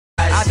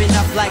been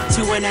up like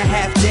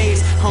 2.5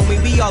 days. Homie,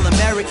 we all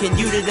American,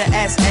 you to the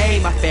SA.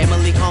 My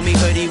family call me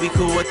Hoodie, we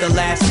cool with the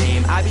last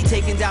name. I be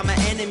taking down my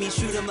enemies,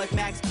 shoot them like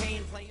Max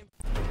Payne.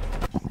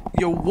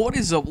 Yo, what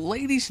is up,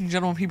 ladies and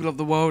gentlemen, people of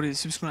the world?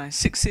 It's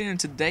sxephil here, and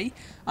today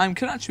I'm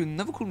coming at you with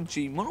another Call of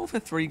Duty Modern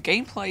Warfare 3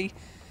 gameplay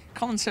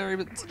commentary,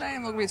 but today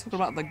I'm not going to be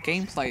talking about the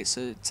gameplay,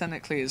 so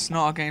technically it's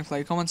not a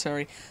gameplay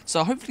commentary,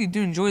 so hopefully you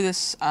do enjoy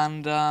this,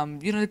 and,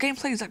 you know, the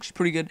gameplay is actually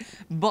pretty good,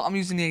 but I'm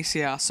using the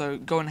ACR, so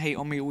go and hate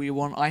on me all you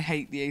want. I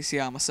hate the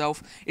ACR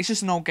myself. It's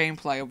just an old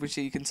gameplay,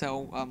 obviously you can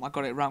tell. I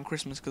got it around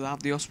Christmas because I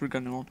have the Osprey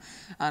gun on,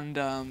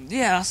 and,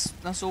 yeah,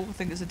 that's all. I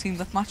think it's a team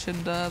deathmatch,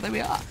 and, there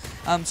we are.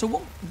 So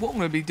what I'm going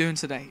to be doing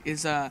today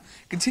is,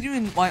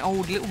 continuing my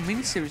old little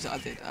mini-series that I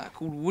did,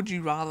 called Would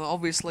You Rather.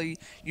 Obviously,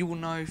 you will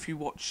know if you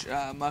watch,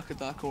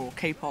 Mercadurk or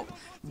K-pop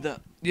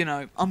that, you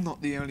know, I'm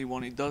not the only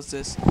one who does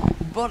this,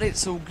 but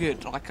it's all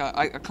good. Like,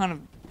 I kind of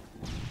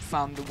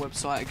found the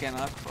website again,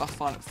 and I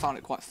found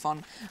it quite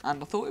fun,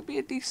 and I thought it'd be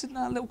a decent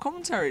little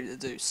commentary to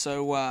do.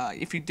 So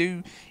if you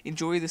do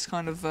enjoy this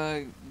kind of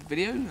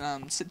video,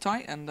 sit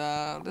tight and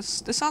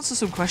let's answer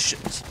some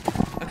questions.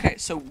 Okay,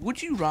 so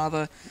would you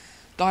rather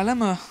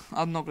dilemma,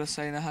 I'm not going to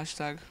say in a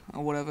hashtag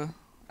or whatever,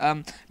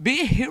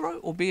 be a hero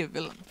or be a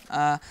villain?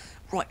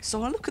 Right,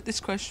 so I look at this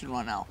question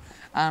right now,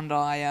 and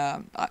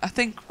I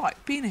think, right,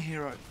 being a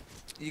hero,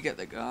 you get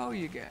the go,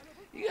 you get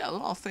a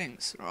lot of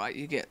things, right?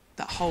 You get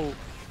that whole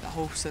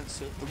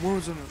sense of the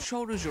world's on your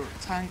shoulders, you're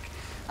a tank,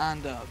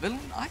 and villain,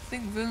 I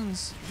think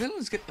villains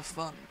get the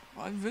fun,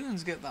 right?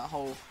 Villains get that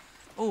whole,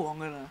 oh, I'm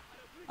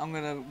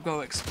gonna go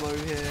explode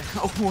here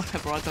or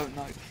whatever, I don't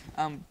know.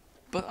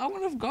 But I'm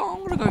gonna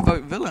go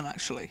vote villain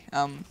actually.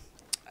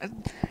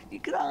 You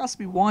could ask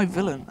me why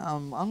villain.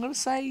 I'm gonna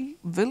say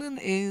villain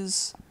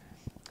is,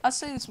 I'd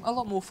say it's a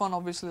lot more fun,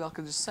 obviously, like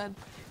I just said,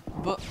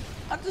 but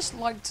I just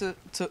like to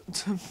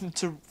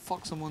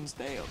fuck someone's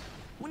day up.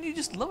 When you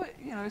just love it,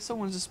 you know,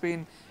 someone's just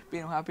being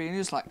happy, and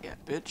you're just like, yeah,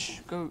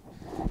 bitch, go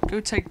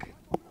take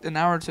an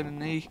arrow to the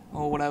knee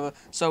or whatever.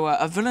 So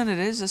a villain it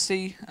is. Let's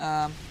see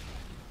how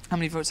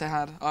many votes I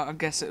had. I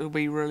guess it will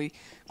be really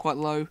quite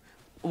low.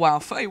 Wow,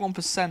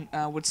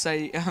 31% would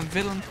say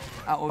villain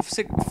out of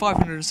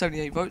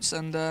 578 votes,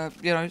 and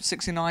you know,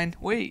 69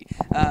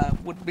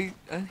 would be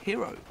a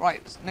hero.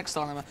 Right, next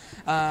dilemma.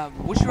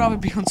 Would you rather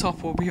be on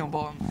top or be on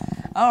bottom?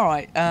 All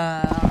right.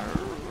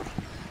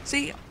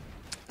 See,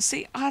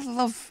 I'd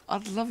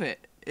love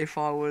it if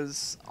I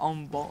was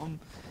on bottom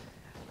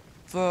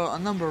for a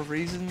number of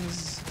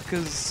reasons,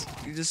 because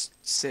you just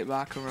sit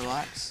back and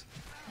relax.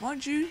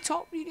 Mind you,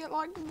 top, you get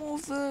like more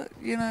of the,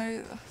 you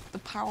know, the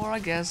power, I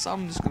guess.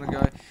 I'm just gonna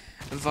go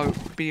and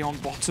vote be on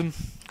bottom,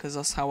 because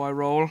that's how I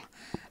roll.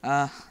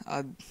 You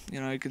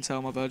know, you can tell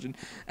I'm a virgin.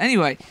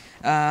 Anyway,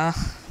 okay,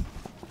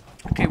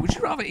 would you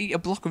rather eat a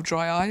block of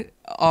dry ice?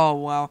 Oh,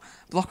 wow.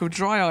 Block of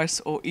dry ice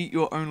or eat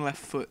your own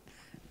left foot?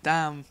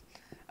 Damn.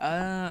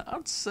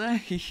 I'd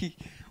say,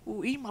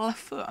 well, eat my left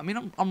foot. I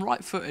mean, I'm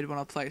right-footed when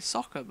I play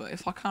soccer, but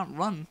if I can't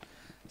run,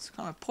 it's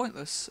kind of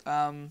pointless.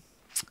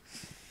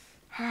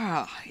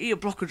 Eat a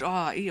block of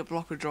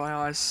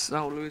dry ice.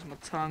 I'll lose my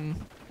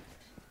tongue.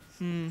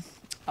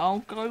 I'll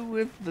go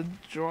with the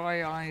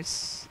dry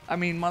ice. I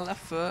mean, my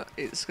left foot,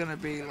 it's gonna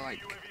be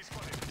like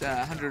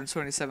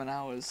 127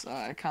 hours.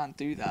 I can't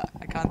do that.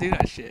 I can't do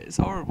that shit. It's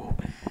horrible.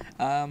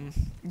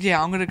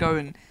 Yeah, I'm gonna go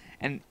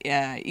and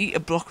eat a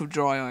block of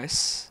dry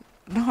ice.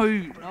 No,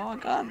 I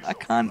can't. I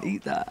can't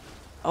eat that.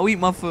 I'll eat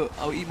my foot.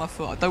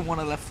 I don't want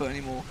a left foot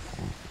anymore.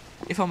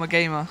 If I'm a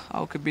gamer,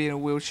 I could be in a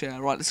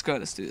wheelchair. Right, let's go.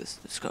 Let's do this.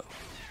 Let's go.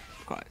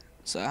 Right.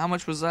 So how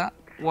much was that?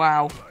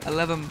 Wow,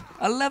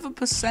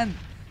 11%.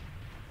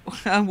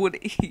 I would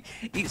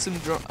eat some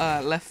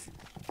left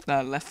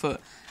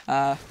foot.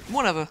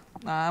 Whatever.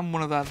 I'm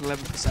one of that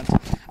 11%.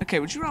 Okay,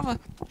 would you rather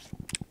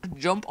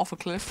jump off a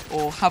cliff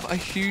or have a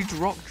huge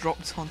rock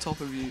dropped on top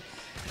of you?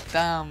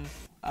 Damn.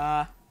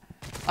 I'd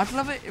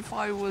love it if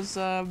I was.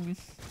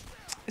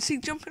 See,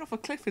 jumping off a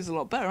cliff is a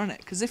lot better, isn't it?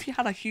 Because if you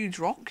had a huge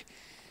rock,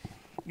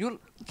 you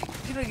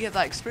don't get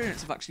that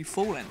experience of actually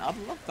falling. I'd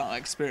love that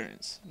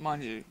experience.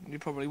 Mind you, you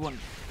probably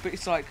wouldn't. But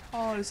it's like,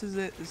 oh, this is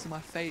it. This is my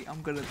fate.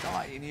 I'm gonna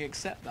die, and you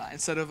accept that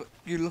instead of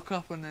you look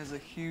up and there's a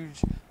huge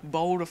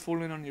boulder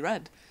falling on your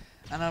head,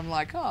 and I'm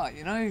like, oh,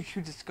 you know,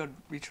 you just got to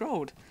be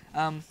trolled.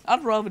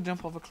 I'd rather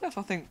jump off a cliff.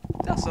 I think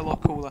that's a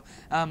lot cooler.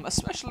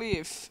 Especially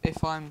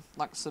if I'm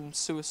like some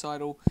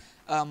suicidal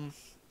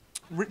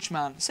rich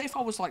man. Say if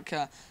I was like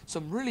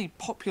some really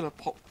popular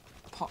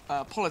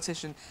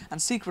politician,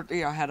 and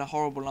secretly I had a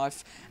horrible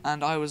life,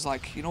 and I was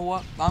like, you know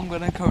what, I'm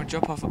gonna go and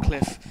jump off a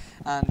cliff,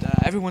 and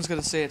everyone's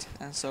gonna see it,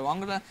 and so I'm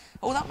gonna,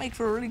 oh, that'll make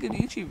for a really good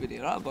YouTube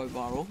video. That'll go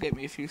viral, get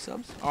me a few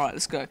subs. Alright,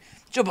 let's go.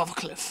 Jump off a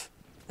cliff.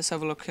 Let's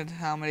have a look at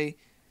how many.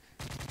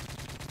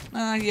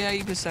 Yeah,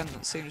 80%,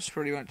 that seems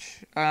pretty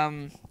much.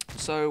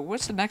 So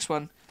what's the next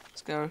one?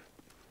 Let's go.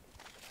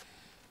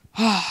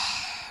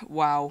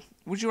 Wow.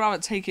 Would you rather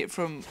take it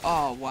from,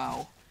 oh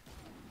wow.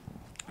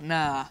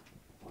 Nah,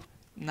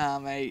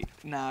 mate,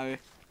 no.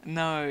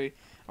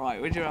 Right,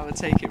 would you rather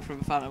take it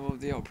from Phantom of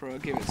the Opera or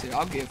give it to you?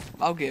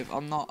 I'll give.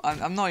 I'm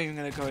not even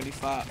gonna go any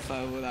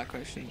further with that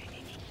question.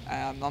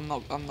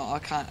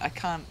 I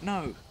can't,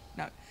 no.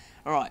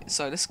 Alright,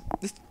 so let's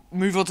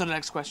move on to the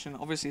next question.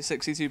 Obviously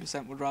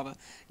 62% would rather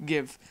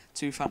give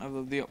to Phantom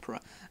of the Opera.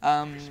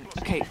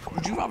 Okay,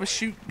 would you rather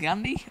shoot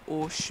Gandhi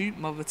or shoot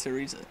Mother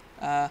Teresa?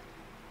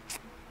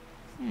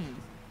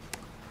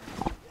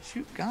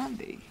 Shoot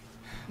Gandhi?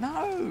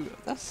 No,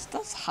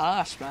 that's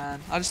harsh, man.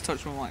 I just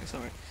touched my mic,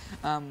 sorry.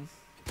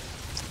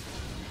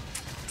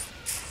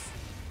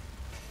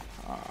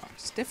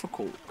 It's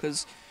difficult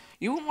because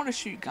you wouldn't want to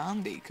shoot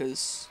Gandhi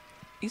because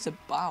he's a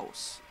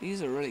boss.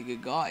 He's a really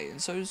good guy,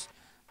 and so's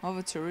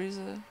Mother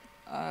Teresa.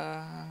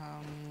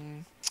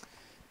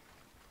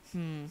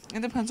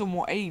 It depends on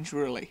what age,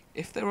 really.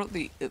 If they're at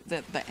the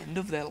end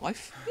of their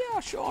life,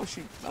 yeah, sure, I'll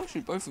shoot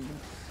both of them.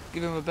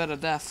 Give them a better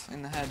death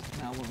in the head.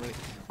 No, I wouldn't really.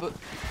 But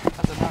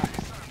I don't know.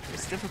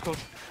 It's difficult.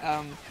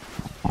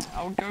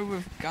 I'll go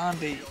with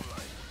Gandhi.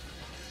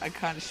 I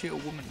can't shoot a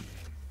woman,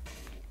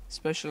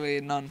 especially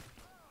a nun.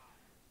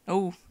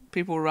 Oh,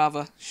 people would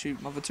rather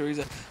shoot Mother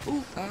Teresa.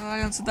 Oh, I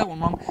answered that one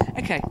wrong.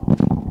 Okay.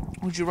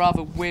 Would you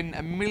rather win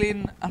 $1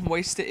 million and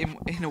waste it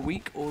in a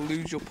week, or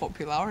lose your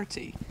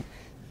popularity?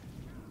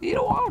 You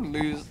know what?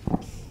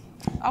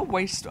 I'll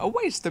waste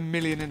 $1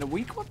 million in a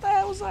week. What the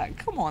hell is that?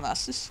 Come on,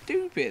 that's just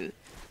stupid.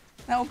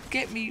 That'll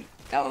get me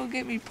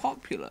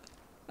popular.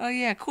 Oh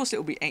yeah, of course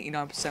it'll be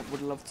 89%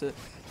 would love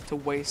to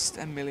waste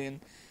 $1 million.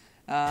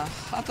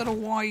 I don't know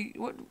why.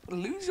 What,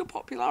 lose your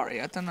popularity?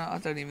 I don't know. I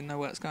don't even know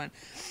where it's going.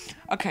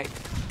 Okay,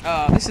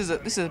 this is a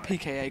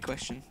PKA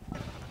question.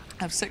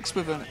 Have sex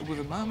with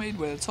a mermaid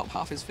where the top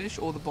half is fish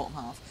or the bottom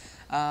half?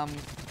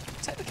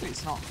 Technically,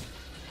 it's not.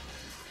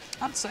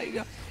 I'd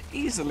say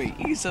easily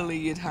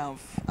you'd have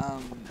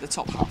the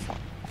top half.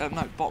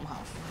 No, bottom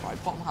half.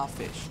 Right, bottom half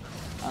fish.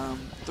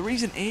 The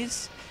reason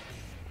is,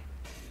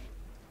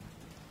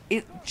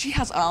 she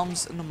has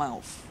arms and a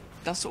mouth.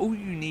 That's all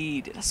you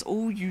need. That's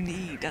all you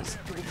need.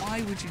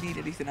 Why would you need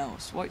anything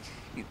else? Why?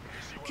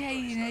 Okay,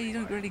 you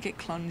don't really get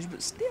clunge,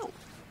 but still,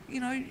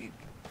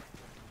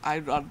 I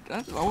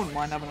wouldn't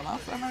mind having a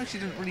laugh. I know she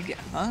didn't really get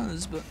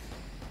hers, but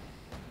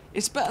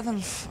it's better than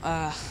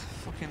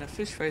fucking a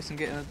fish face and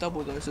getting a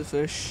double dose of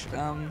fish.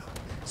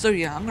 So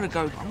yeah, I'm gonna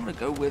go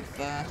with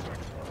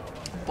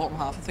bottom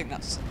half. I think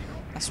that's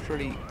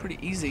pretty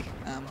easy.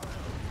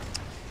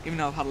 Even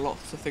though I've had a lot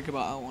to think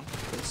about that one.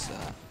 Because,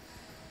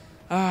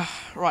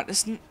 right,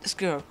 let's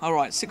go. All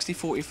right,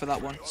 60-40 for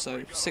that one.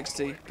 So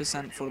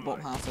 60% for the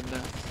bottom half and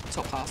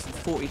top half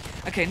 40.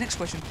 Okay, next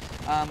question.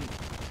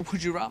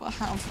 Would you rather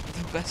have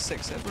the best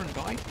sex ever and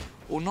die,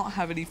 or not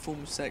have any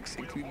form of sex,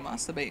 including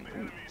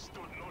masturbating,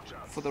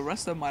 for the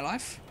rest of my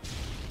life?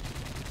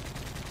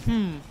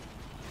 I'm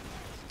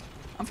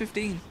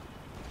 15.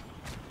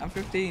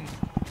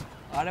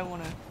 I don't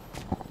want to.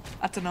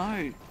 I don't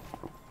know.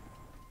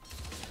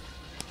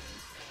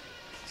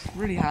 It's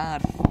really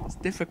hard. It's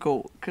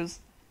difficult because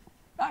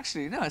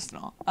actually, no, it's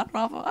not. I'd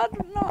rather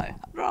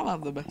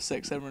have the best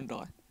sex ever and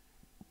die.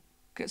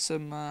 Get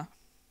some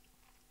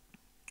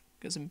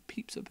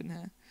peeps up in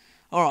here.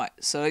 Alright,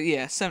 so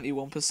yeah,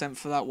 71%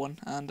 for that one.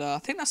 And I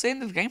think that's the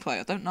end of the gameplay.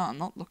 I don't know, I'm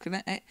not looking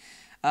at it.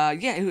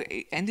 Yeah,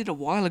 it ended a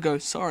while ago,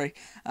 sorry.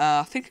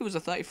 I think it was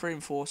a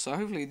 33-4, so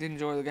hopefully you did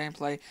enjoy the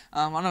gameplay.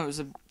 I know it was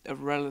a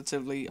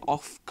relatively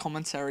off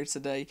commentary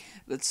today,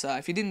 but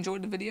if you did enjoy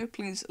the video,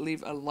 please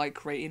leave a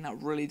like rating.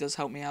 That really does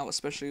help me out,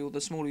 especially all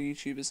the smaller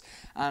YouTubers.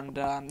 And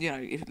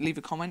leave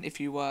a comment if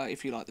you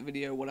like the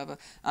video or whatever.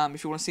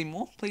 If you want to see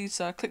more, please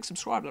click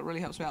subscribe. That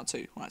really helps me out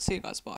too. Alright, see you guys, bye.